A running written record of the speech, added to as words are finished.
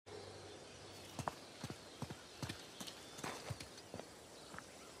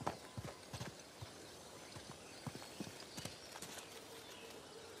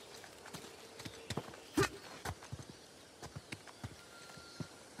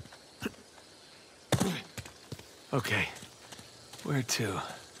Okay, where to?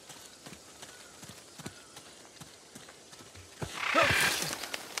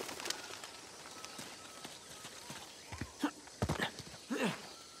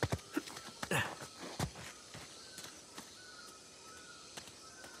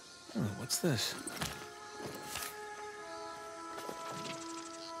 What's this?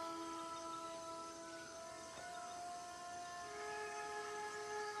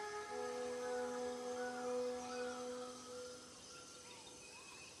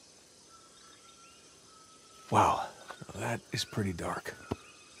 Wow, that is pretty dark.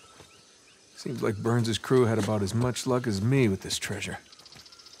 Seems like Burns' crew had about as much luck as me with this treasure.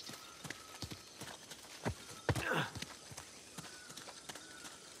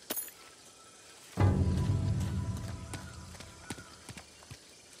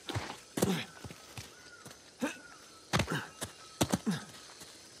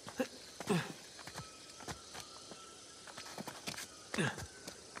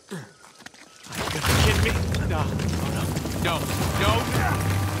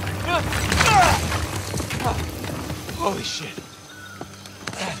 Holy shit.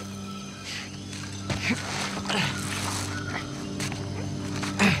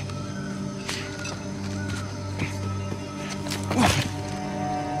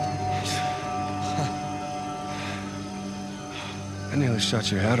 I nearly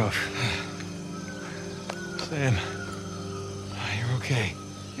shot your head off. Sam, you're okay.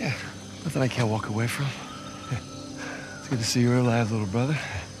 Yeah, nothing I can't walk away from. It's good to see you're alive, little brother.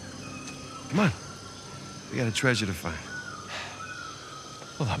 Come on. We got a treasure to find.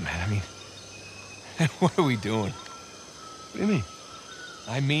 Hold up, man. I mean, what are we doing? What do you mean?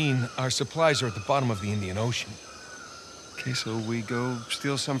 I mean, our supplies are at the bottom of the Indian Ocean. Okay, so we go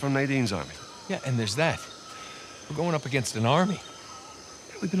steal some from Nadine's army. Yeah, and there's that. We're going up against an army.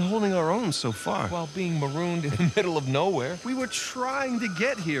 Yeah, we've been holding our own so far. While being marooned in the middle of nowhere. We were trying to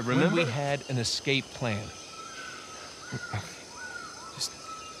get here, remember? When we had an escape plan. Just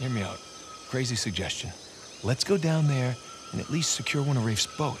hear me out. Crazy suggestion. Let's go down there and at least secure one of Rafe's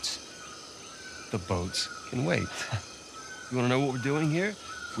boats. The boats can wait. You want to know what we're doing here?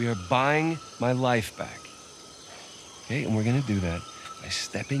 We are buying my life back. Okay, and we're gonna do that by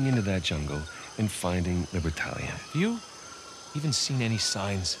stepping into that jungle and finding the battalion. Have you even seen any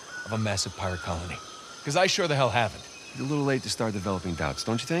signs of a massive pirate colony? Because I sure the hell haven't. It's a little late to start developing doubts,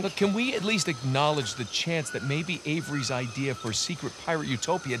 don't you think? Look, can we at least acknowledge the chance that maybe Avery's idea for a secret pirate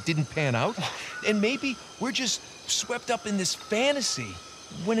utopia didn't pan out? And maybe we're just swept up in this fantasy,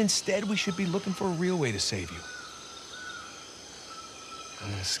 when instead we should be looking for a real way to save you.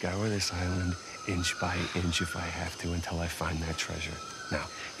 I'm gonna scour this island inch by inch if I have to until I find that treasure. Now,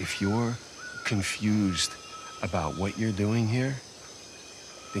 if you're confused about what you're doing here,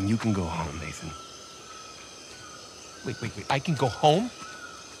 then you can go home, Nathan. Wait. I can go home?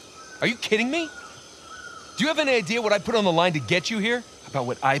 Are you kidding me? Do you have any idea what I put on the line to get you here? About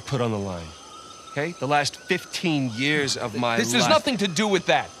what I put on the line, okay? The last 15 years of my life. This has nothing to do with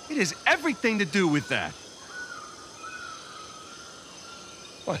that. It has everything to do with that.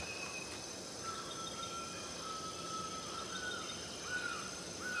 What?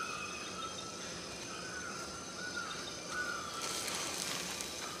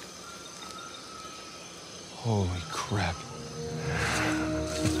 Holy crap.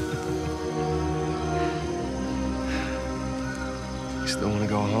 You still want to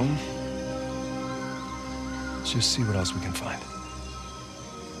go home? Let's just see what else we can find.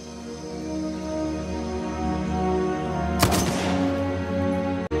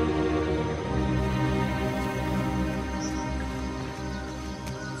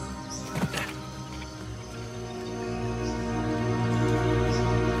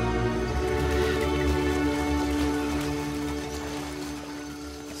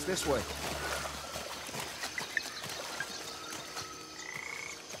 This way.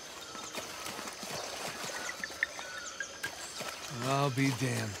 I'll be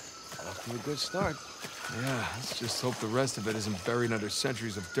damned. Off to a good start. Yeah, let's just hope the rest of it isn't buried under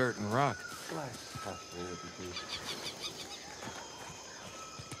centuries of dirt and rock.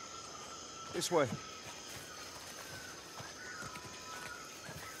 This way.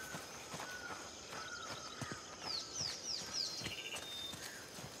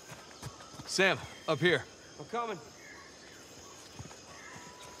 Sam, up here. I'm coming.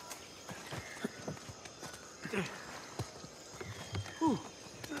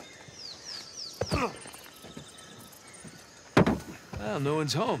 Well, no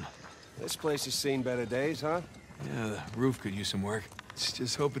one's home. This place has seen better days, huh? Yeah, the roof could use some work. Let's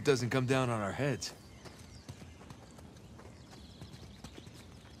just hope it doesn't come down on our heads.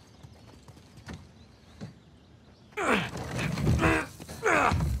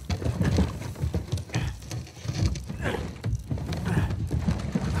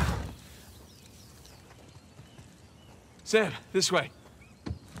 Sam, this way.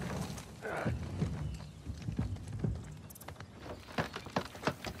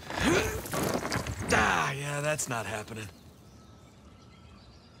 Ah, yeah, that's not happening.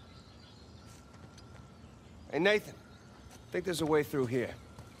 Hey, Nathan. I think there's a way through here.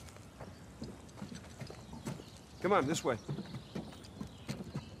 Come on, this way.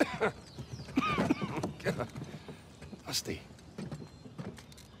 God, Rusty.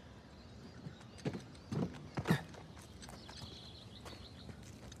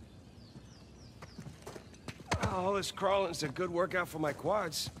 All this crawling's a good workout for my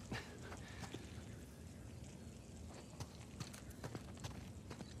quads.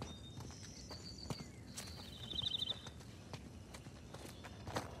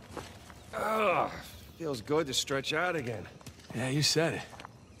 Oh, feels good to stretch out again. Yeah, you said it.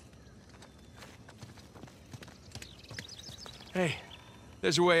 Hey,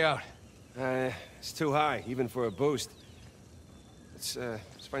 there's a way out. It's too high, even for a boost. Let's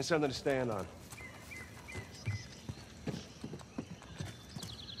find something to stand on.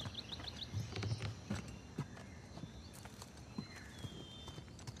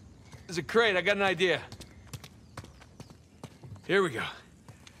 There's a crate. I got an idea. Here we go.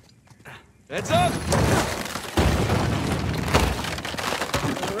 Heads up!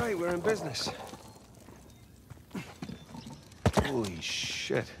 All right, we're in business. Holy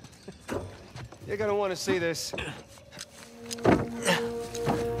shit. You're gonna want to see this.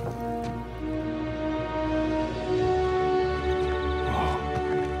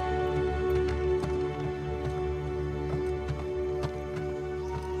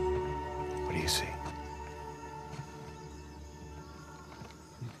 What do you see?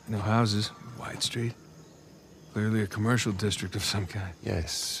 No houses. Wide street. Clearly a commercial district of some kind.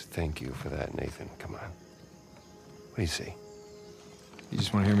 Yes, thank you for that, Nathan. Come on. What do you see? You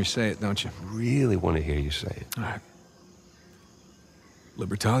just want to hear me say it, don't you? Really want to hear you say it. All right.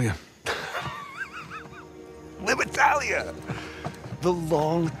 Libertalia. Libertalia! The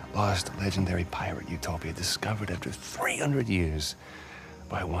long-lost legendary pirate utopia discovered after 300 years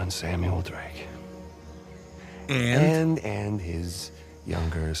by one Samuel Drake. And his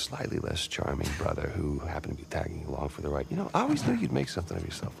younger, slightly less charming brother who happened to be tagging along for the ride. You know, I always knew you'd make something of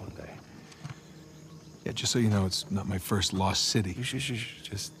yourself one day. Yeah, just so you know, it's not my first lost city. You should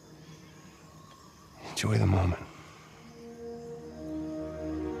just enjoy the moment.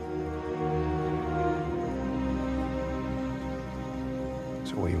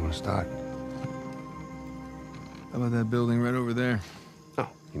 So where you want to start? How about that building right over there? Oh,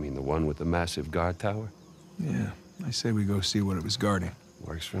 you mean the one with the massive guard tower? Yeah, I say we go see what it was guarding.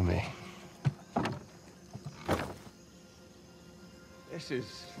 Works for me. This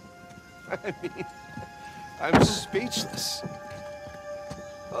is... I mean... I'm speechless.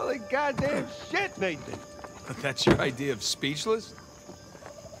 Holy goddamn shit, Nathan! That's your idea of speechless?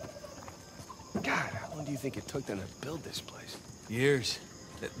 God, how long do you think it took them to build this place? Years.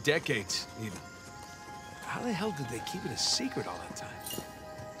 Decades, even. How the hell did they keep it a secret all that time?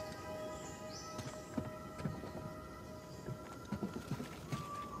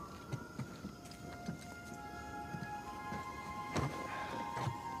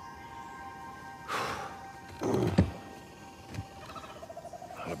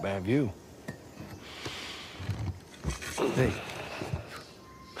 Not a bad view. Hey.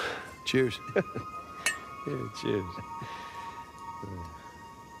 Cheers. Yeah, cheers.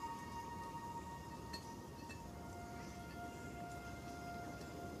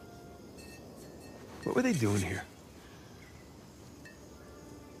 What were they doing here?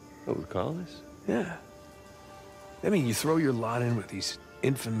 What, we call this? Yeah. I mean, you throw your lot in with these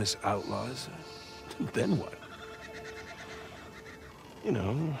infamous outlaws, then what? You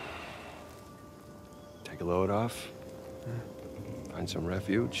know, take a load off, find some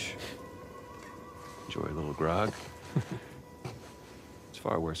refuge, enjoy a little grog. It's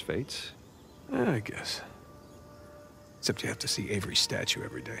far worse fates. I guess. Except you have to see Avery's statue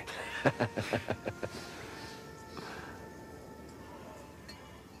every day.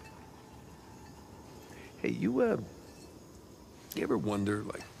 Hey, you ever wonder,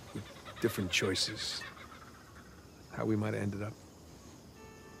 like, with different choices, how we might have ended up?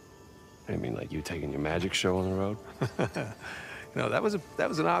 I mean, like you taking your magic show on the road? No, that was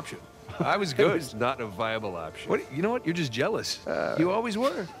an option. I was It good. was not a viable option. What? You know what? You're just jealous. You always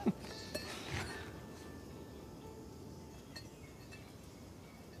were.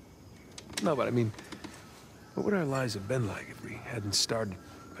 No, but I mean, what would our lives have been like if we hadn't started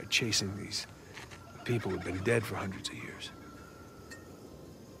by chasing these people who've been dead for hundreds of years?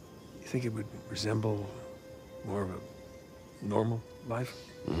 You think it would resemble more of a normal life?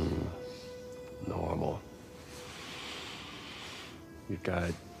 Normal. You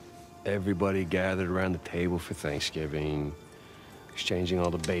got everybody gathered around the table for Thanksgiving, exchanging all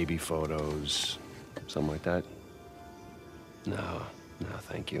the baby photos, something like that. No,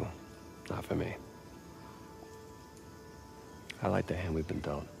 thank you. Not for me. I like the hand we've been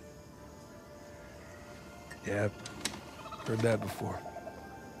dealt. Yeah, heard that before.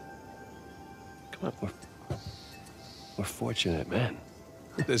 Come on, we're fortunate, man.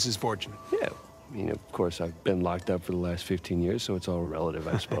 This is fortunate. Yeah, I mean, of course, I've been locked up for the last 15 years, so it's all relative,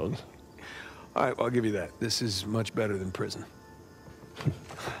 I suppose. All right, well, I'll give you that. This is much better than prison.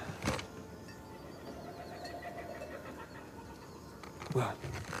 Well,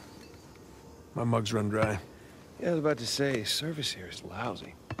 my mug's run dry. Yeah, I was about to say, service here is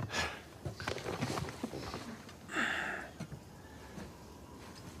lousy.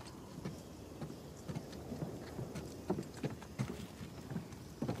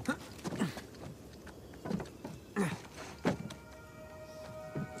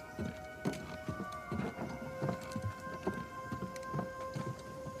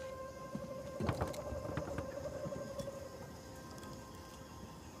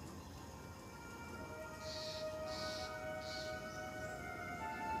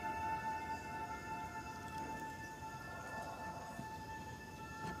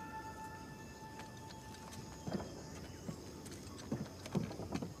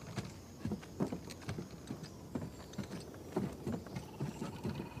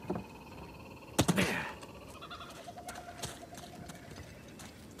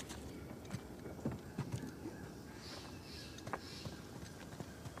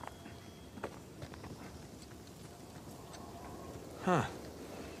 Huh.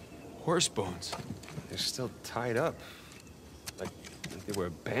 Horse bones. They're still tied up. Like they were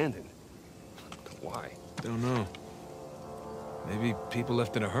abandoned. But why? Don't know. Maybe people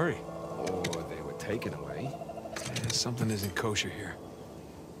left in a hurry. Or they were taken away. Yeah, something isn't kosher here.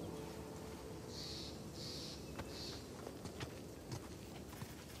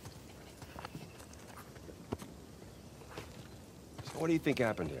 So what do you think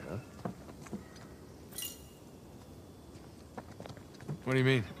happened here, huh? What do you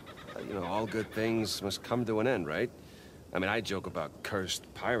mean? You know, all good things must come to an end, right? I mean, I joke about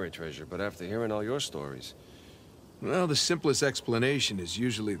cursed pirate treasure, but after hearing all your stories... Well, the simplest explanation is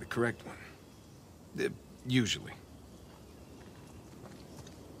usually the correct one. Usually.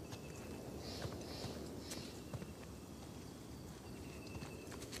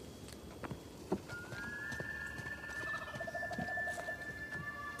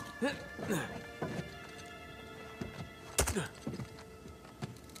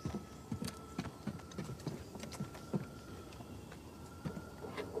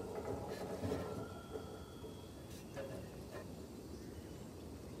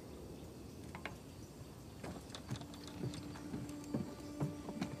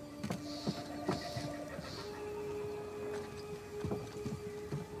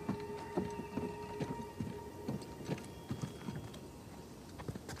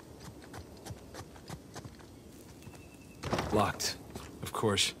 Locked, of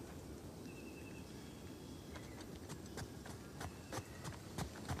course.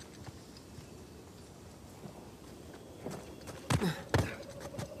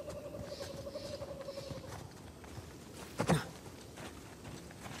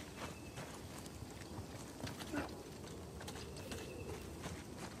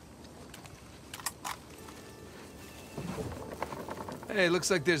 Hey, looks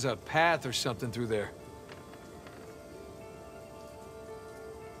like there's a path or something through there.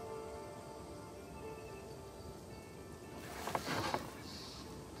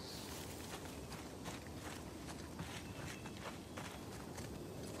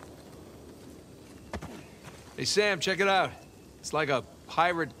 Hey, Sam, check it out. It's like a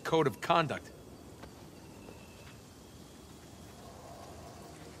pirate code of conduct.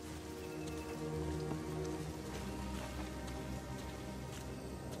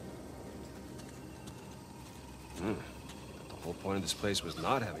 The whole point of this place was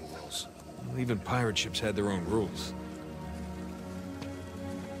not having rules. Well, even pirate ships had their own rules.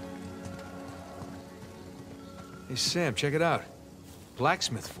 Hey, Sam, check it out.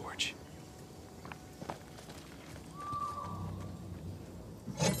 Blacksmith forge.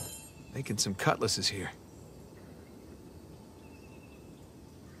 Making some cutlasses here.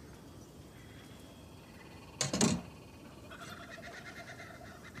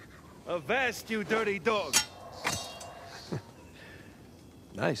 Avast, you dirty dog!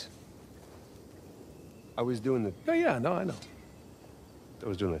 Nice. I was doing the... Oh, yeah, no, I know. I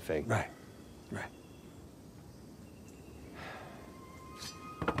was doing the thing. Right, right.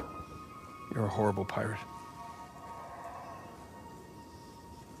 You're a horrible pirate.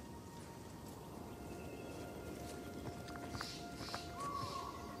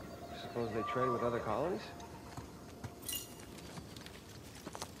 Suppose they trade with other colonies?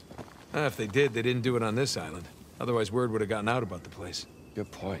 If they did, they didn't do it on this island. Otherwise, word would have gotten out about the place.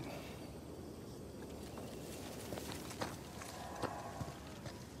 Good point.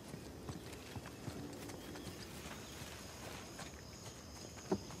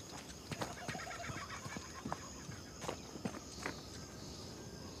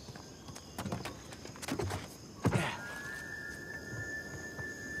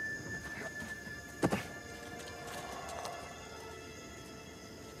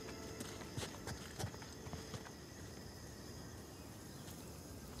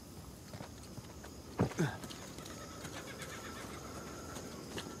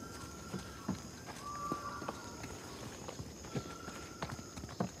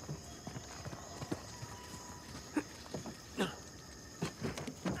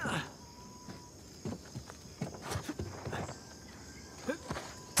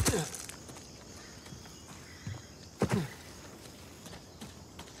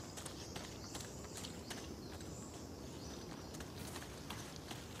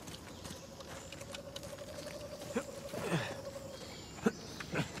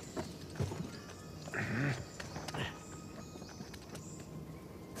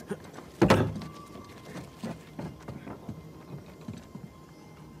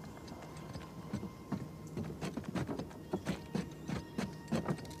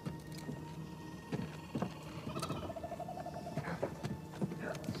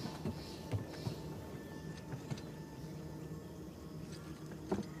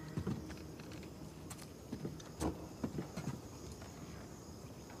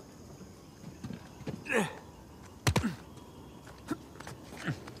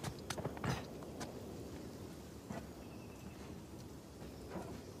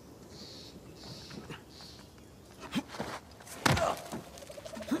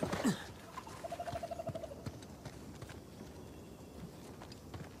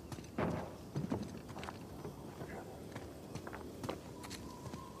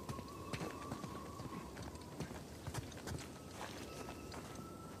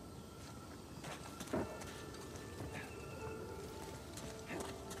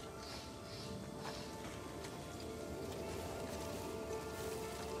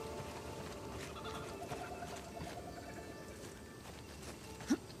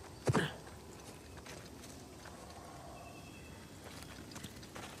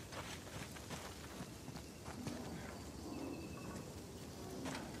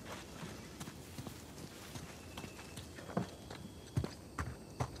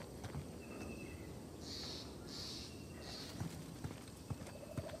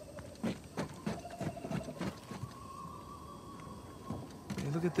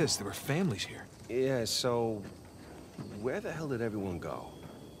 Look at this. There were families here. Yeah, so where the hell did everyone go?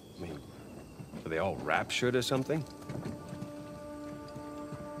 I mean, were they all raptured or something?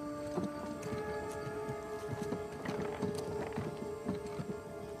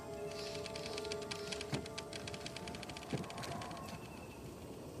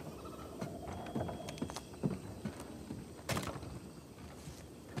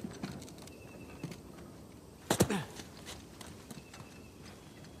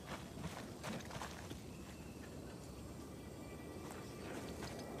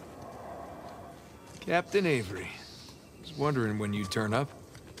 Captain Avery. Was wondering when you'd turn up.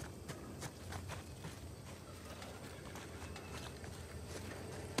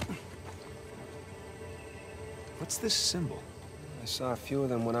 What's this symbol? I saw a few of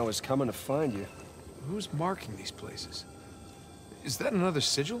them when I was coming to find you. Who's marking these places? Is that another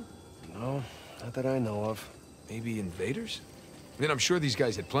sigil? No, not that I know of. Maybe invaders? I mean, I'm sure these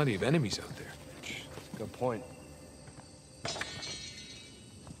guys had plenty of enemies out there. Good point.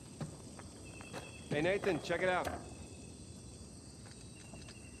 Hey, Nathan, check it out.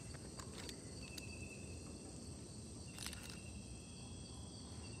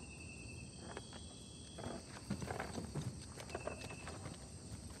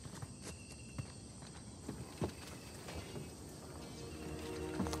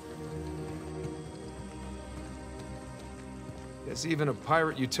 Guess even a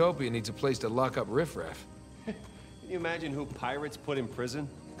pirate utopia needs a place to lock up riffraff. Can you imagine who pirates put in prison?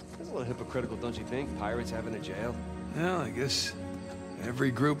 That's a little hypocritical, don't you think? Pirates having a jail? Well, I guess every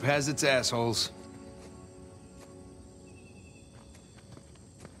group has its assholes.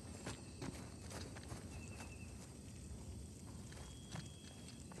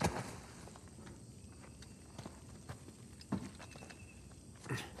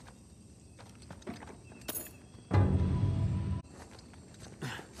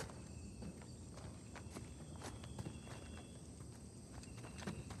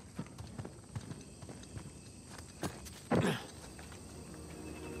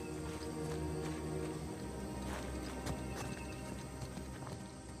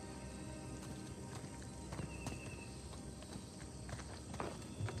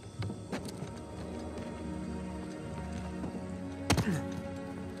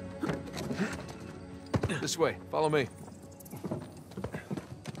 This way. Follow me.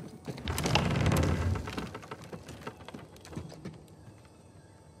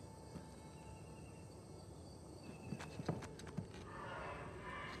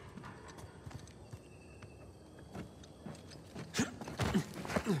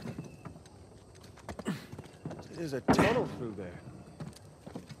 There's a tunnel through there.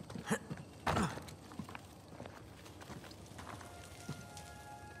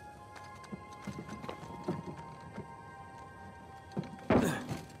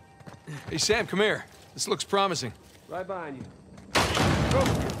 Hey, Sam, come here. This looks promising. Right behind you.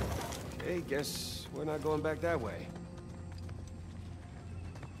 Oh. Okay, guess we're not going back that way.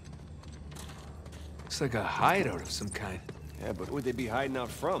 Looks like a hideout of some kind. Yeah, but who would they be hiding out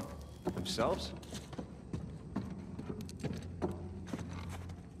from? Themselves?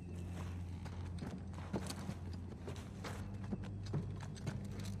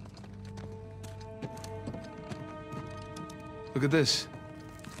 Look at this.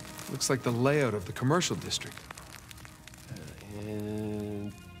 Looks like the layout of the commercial district.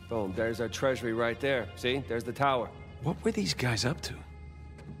 And boom, there's our treasury right there. See? There's the tower. What were these guys up to?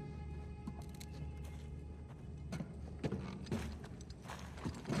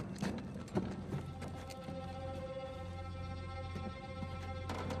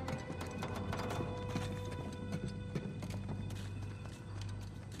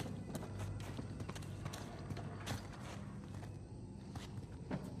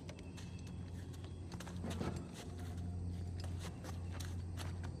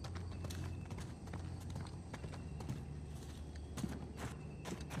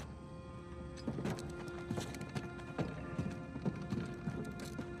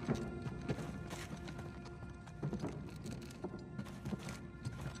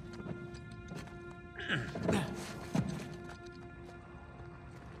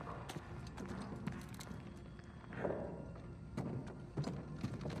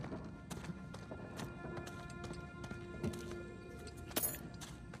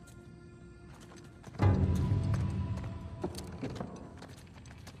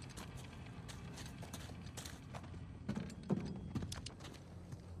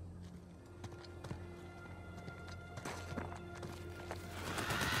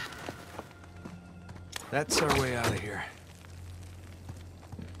 That's our way out of here.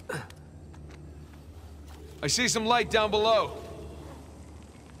 I see some light down below.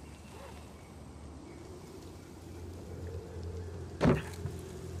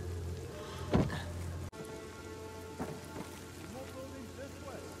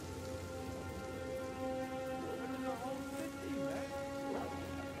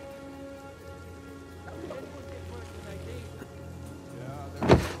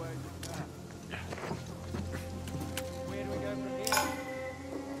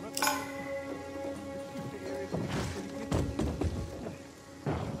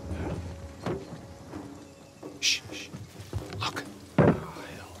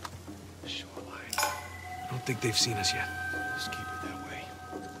 I don't think they've seen us yet. Just keep it that way.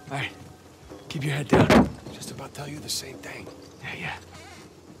 All right. Keep your head down. Just about tell you the same thing. Yeah.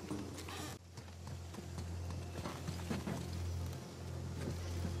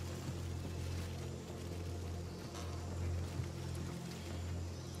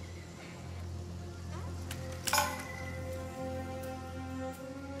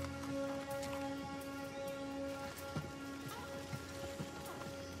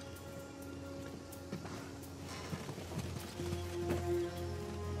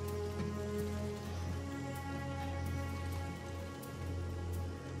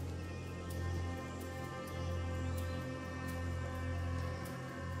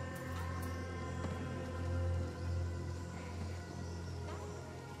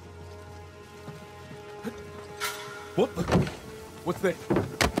 What? What's that?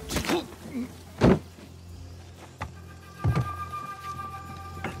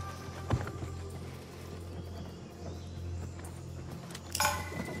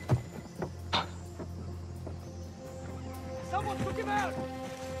 Someone took him out!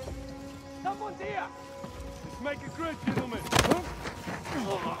 Someone's here! Let's make it good, gentlemen.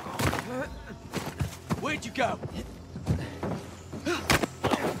 Where'd you go?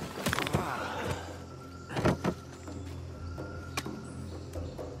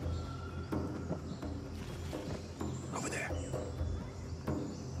 Over there.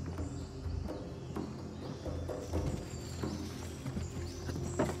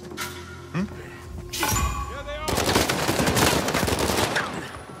 Here they are.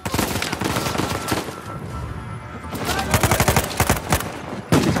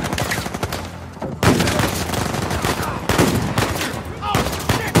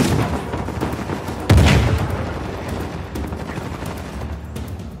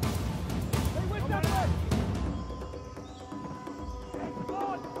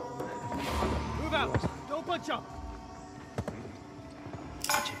 Gotcha!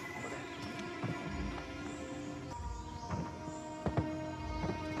 Watch it.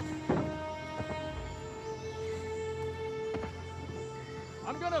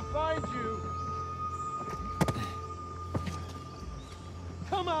 I'm gonna find you!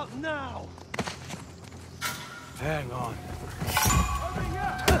 Come out now! Hang on. Hurry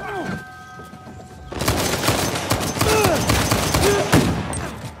up!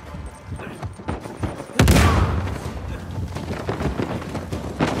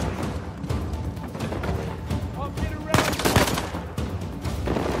 I'll get around you.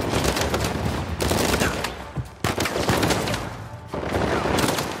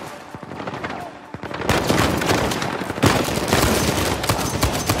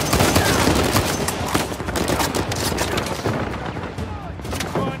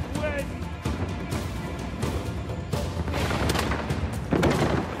 Run, win!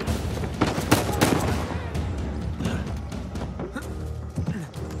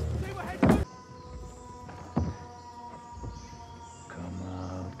 Come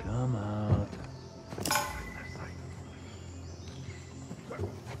out, come out.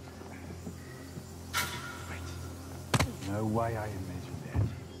 No way I imagined that.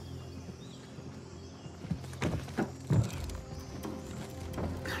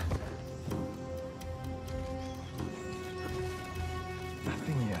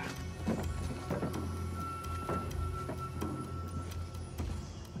 Nothing here.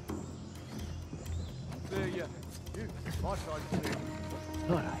 There, yeah. You, my side, please.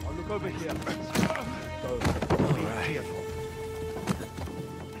 Right. I'll look over here. Be careful.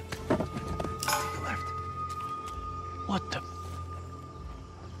 Left. What the?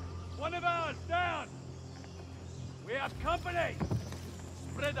 One of ours down! We have company!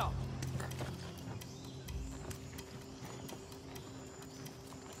 Spread out!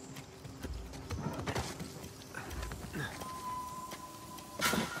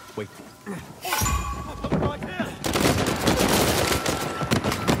 Wait. Right here!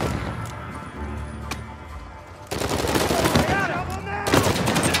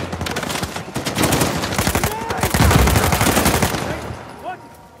 What?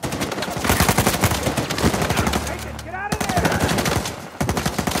 Nathan, get out of there!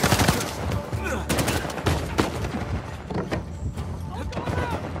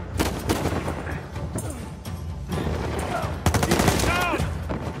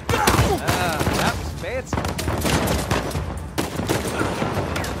 That was fancy.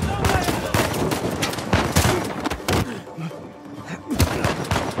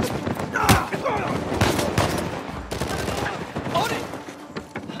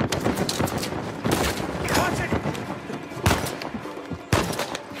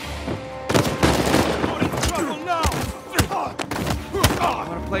 Trouble now!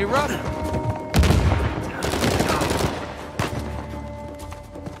 Wanna play rough?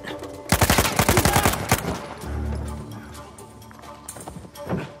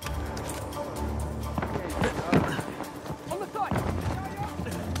 On the side!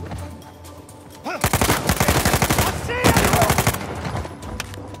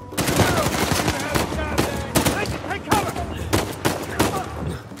 Nathan, take cover!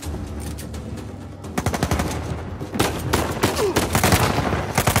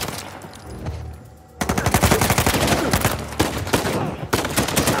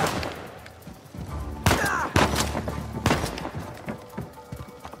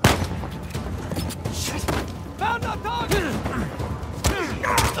 Found our target!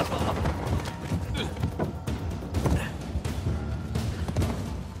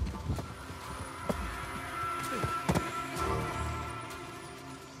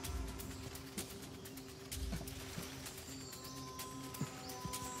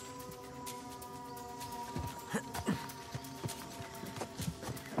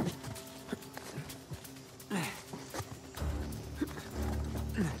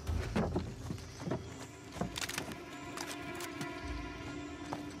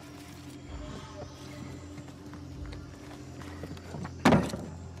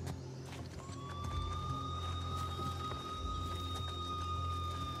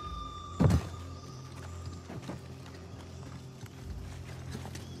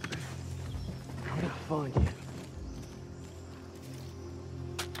 I'm gonna find you.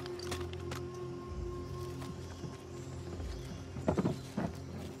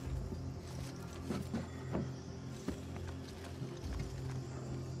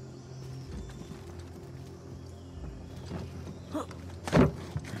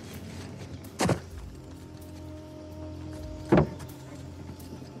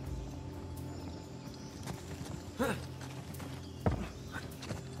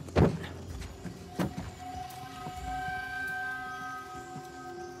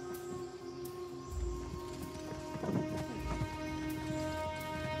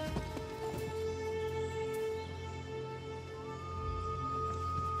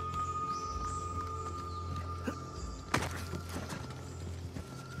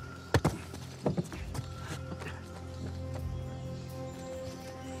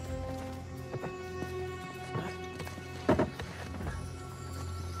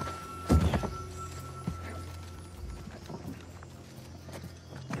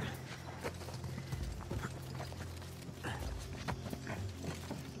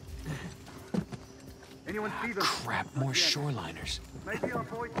 Anyone see them? Crap, more shoreliners. Maybe our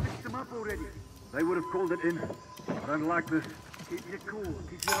boys picked them up already. They would have called it in. I don't like this. Keep your cool.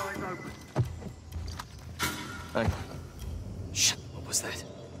 Keep your eyes open. Hang on. Shit, what was that?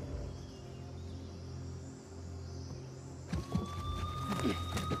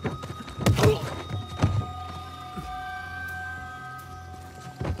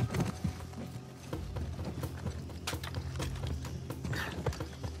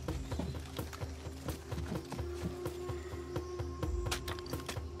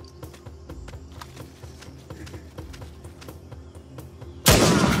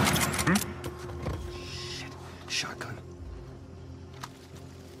 Shotgun.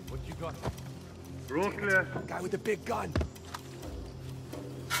 What you got? We're all clear. Guy with the big gun.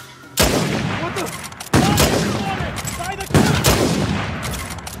 What the? By the gun!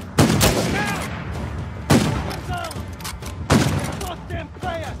 Now! Goddamn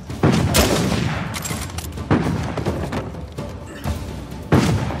players!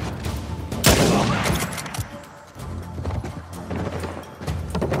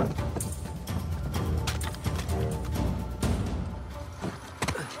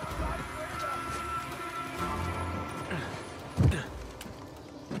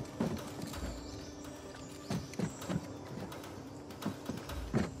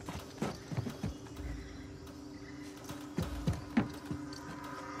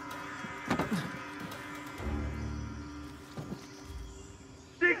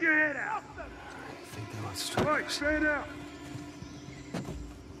 Stick your head out. I think they're on Right, strikers. straight out.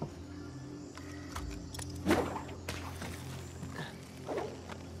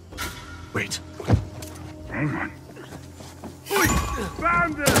 Wait. Hang on. Oi!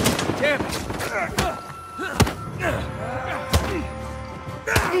 Found them! Damn it!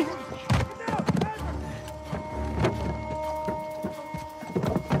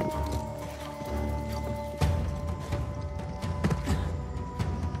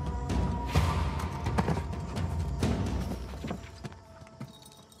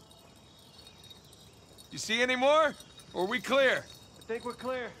 You see any more? Or are we clear? I think we're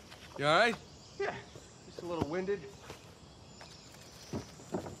clear. You all right? Yeah, just a little winded.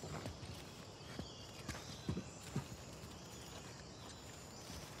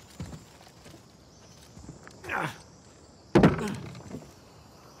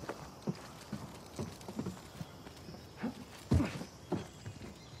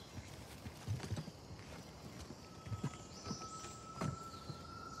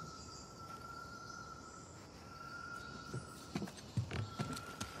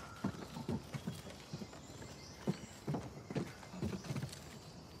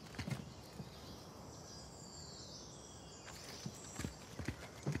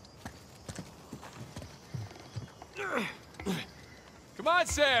 Come on,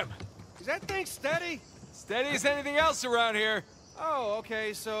 Sam. Is that thing steady? Steady as anything else around here. Oh,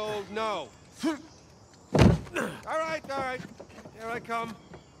 okay, so no. all right. Here I come.